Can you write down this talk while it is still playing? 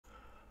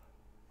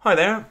Hi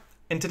there.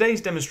 In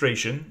today's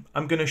demonstration,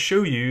 I'm going to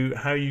show you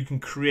how you can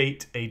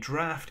create a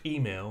draft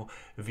email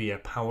via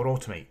Power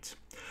Automate.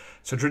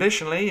 So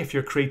traditionally, if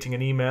you're creating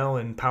an email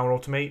in Power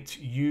Automate,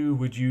 you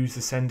would use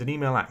the send an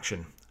email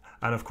action.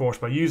 And of course,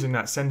 by using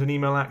that send an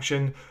email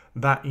action,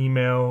 that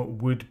email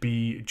would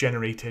be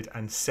generated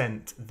and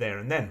sent there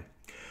and then.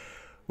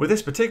 With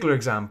this particular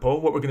example,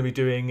 what we're going to be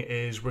doing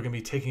is we're going to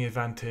be taking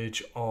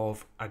advantage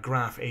of a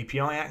graph API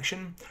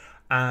action,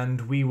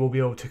 and we will be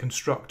able to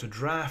construct a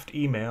draft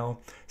email,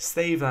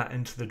 save that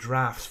into the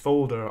drafts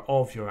folder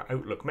of your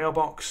Outlook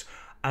mailbox,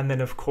 and then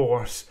of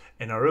course,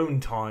 in our own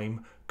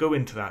time, go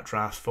into that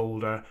drafts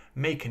folder,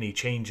 make any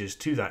changes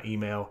to that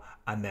email,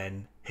 and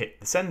then hit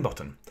the send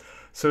button.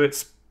 So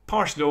it's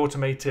partially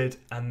automated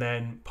and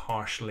then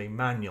partially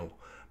manual,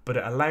 but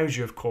it allows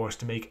you of course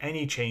to make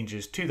any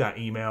changes to that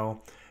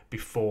email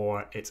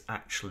before it's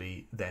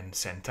actually then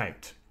sent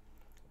out.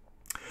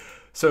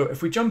 So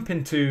if we jump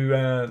into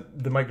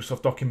the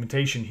Microsoft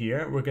documentation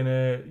here, we're going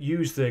to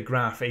use the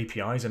graph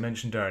API as I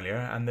mentioned earlier,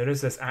 and there is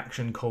this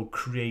action called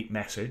create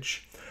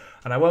message,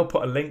 and I will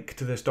put a link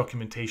to this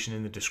documentation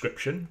in the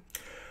description.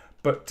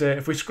 But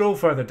if we scroll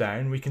further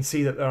down, we can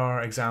see that there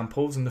are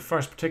examples, and the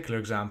first particular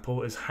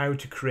example is how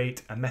to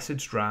create a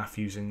message draft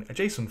using a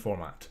JSON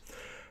format.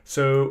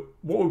 So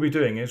what we'll be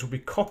doing is we'll be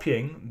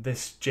copying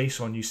this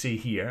JSON you see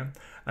here,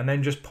 and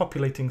then just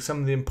populating some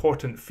of the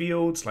important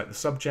fields like the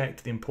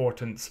subject, the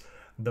importance,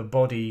 the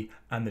body,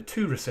 and the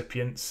two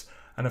recipients,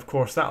 and of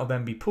course that'll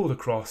then be pulled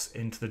across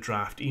into the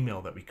draft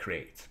email that we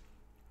create.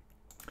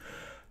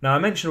 Now I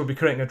mentioned we'll be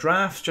creating a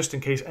draft just in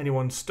case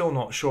anyone's still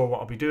not sure what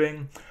I'll be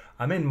doing.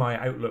 I'm in my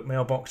Outlook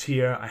mailbox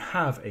here. I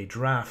have a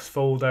drafts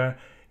folder.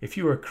 If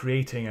you were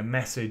creating a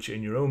message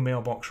in your own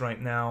mailbox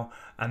right now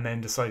and then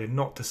decided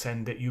not to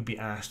send it, you'd be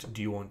asked,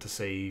 do you want to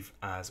save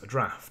as a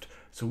draft?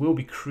 So we'll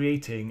be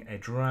creating a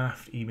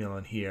draft email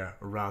in here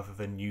rather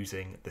than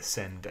using the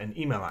send an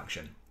email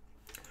action.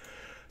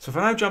 So if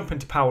I now jump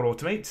into Power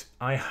Automate,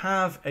 I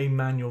have a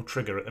manual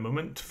trigger at the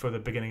moment for the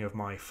beginning of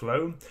my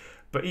flow,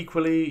 but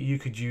equally you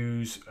could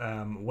use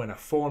when a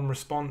form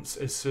response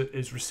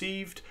is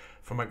received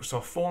from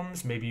Microsoft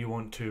Forms. Maybe you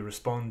want to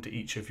respond to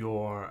each of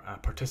your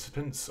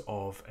participants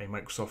of a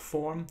Microsoft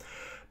form,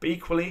 but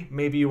equally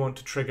maybe you want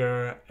to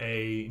trigger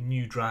a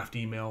new draft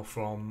email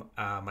from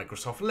a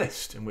Microsoft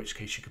list, in which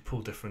case you could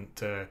pull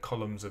different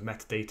columns of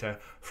metadata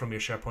from your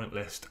SharePoint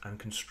list and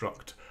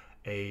construct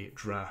a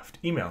draft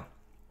email.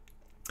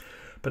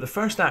 But the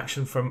first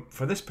action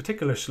for this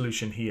particular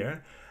solution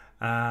here,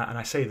 and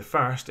I say the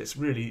first, it's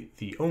really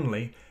the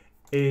only,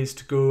 is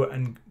to go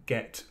and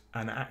get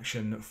an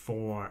action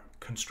for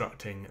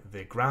constructing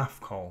the graph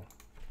call.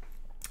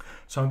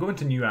 So I'll go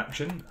into new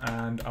action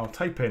and I'll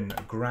type in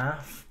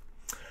graph,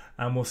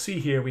 and we'll see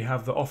here we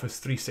have the Office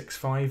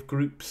 365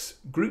 group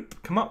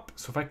come up.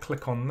 So if I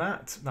click on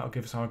that, that'll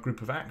give us our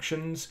group of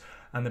actions,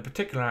 and the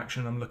particular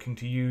action I'm looking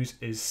to use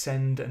is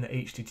send an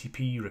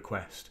HTTP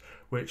request,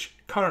 which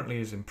currently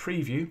is in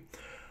preview,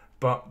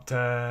 but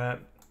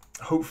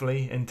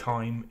hopefully in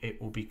time it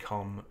will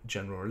become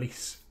general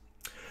release.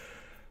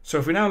 So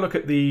if we now look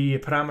at the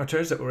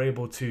parameters that we're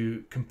able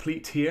to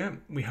complete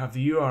here, we have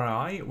the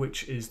URI,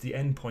 which is the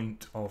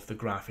endpoint of the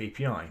Graph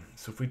API.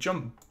 So if we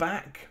jump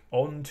back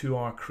onto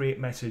our create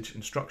message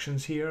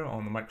instructions here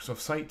on the Microsoft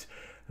site,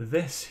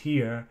 this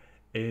here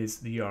is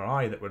the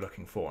URI that we're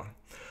looking for.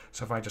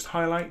 So if I just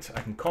highlight,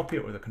 I can copy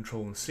it with a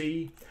Control and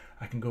C,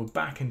 I can go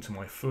back into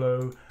my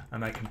flow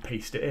and I can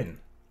paste it in.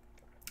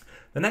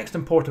 The next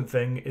important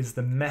thing is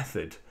the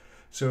method.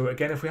 So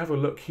again, if we have a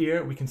look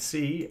here, we can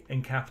see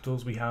in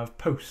capitals we have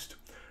post.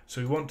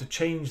 So we want to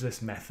change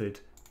this method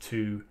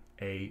to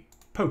a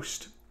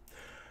post.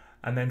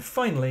 And then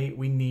finally,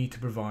 we need to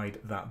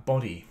provide that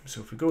body. So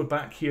if we go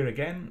back here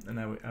again, and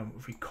now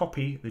if we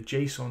copy the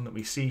JSON that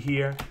we see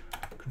here,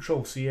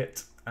 Control C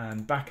it,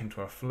 and back into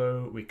our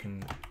flow, we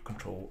can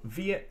Control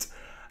V it.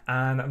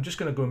 And I'm just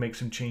going to go and make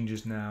some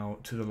changes now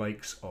to the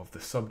likes of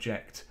the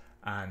subject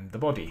and the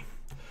body.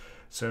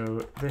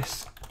 So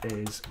this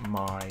is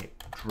my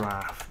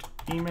draft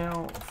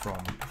email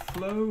from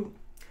Flow.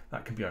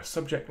 That can be our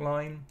subject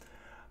line.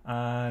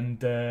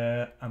 And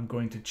I'm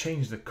going to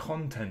change the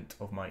content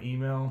of my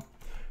email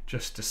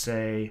just to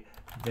say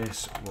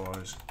this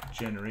was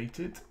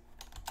generated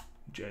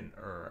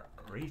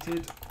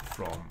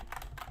from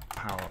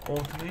Power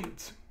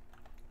Automate.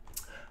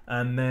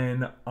 And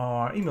then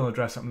our email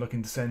address I'm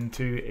looking to send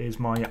to is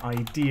my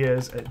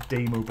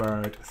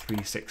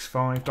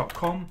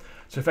ideas@demobird365.com.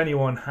 So if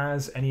anyone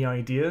has any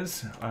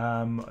ideas,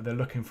 they're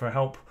looking for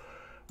help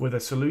with a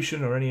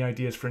solution or any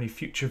ideas for any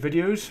future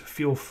videos,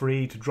 feel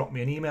free to drop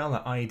me an email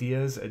at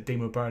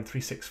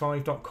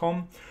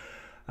ideas@demobird365.com.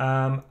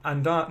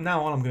 And now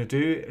all I'm going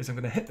to do is I'm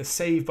going to hit the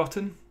save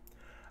button,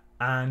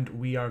 and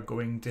we are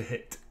going to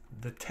hit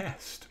the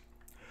test.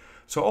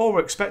 So all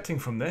we're expecting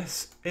from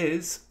this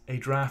is a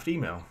draft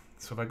email.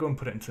 So if I go and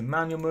put it into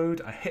manual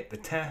mode, I hit the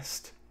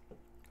test,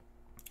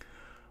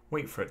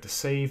 wait for it to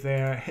save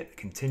there, hit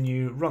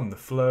continue, run the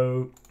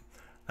flow,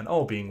 and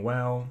all being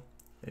well,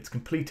 It's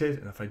completed,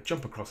 and if I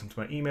jump across into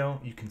my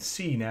email, you can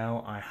see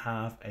now I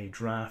have a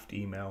draft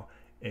email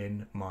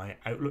in my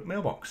Outlook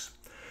mailbox.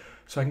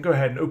 So I can go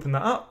ahead and open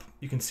that up.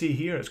 You can see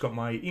here it's got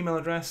my email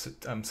address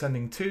that I'm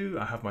sending to.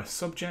 I have my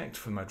subject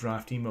for my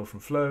draft email from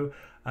Flow,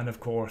 and of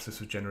course this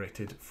was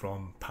generated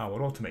from Power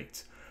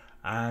Automate.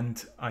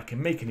 And I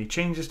can make any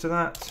changes to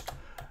that,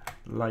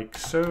 like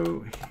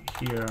so.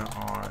 Here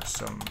are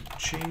some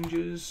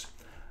changes,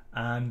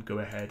 and go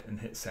ahead and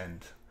hit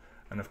send.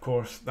 And of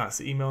course that's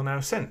the email now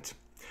sent.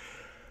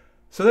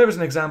 So there was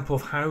an example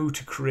of how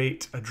to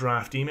create a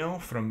draft email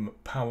from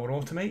Power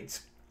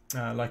Automate.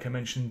 Like I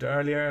mentioned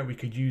earlier, we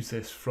could use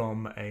this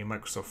from a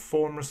Microsoft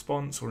form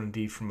response or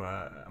indeed from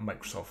a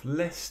Microsoft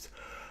list.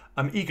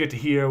 I'm eager to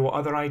hear what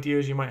other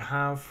ideas you might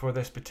have for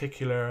this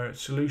particular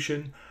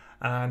solution.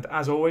 And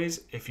as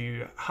always, if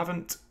you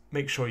haven't,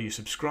 make sure you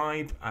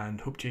subscribe,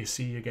 and hope to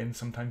see you again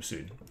sometime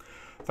soon.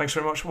 Thanks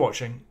very much for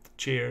watching.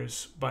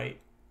 Cheers. Bye.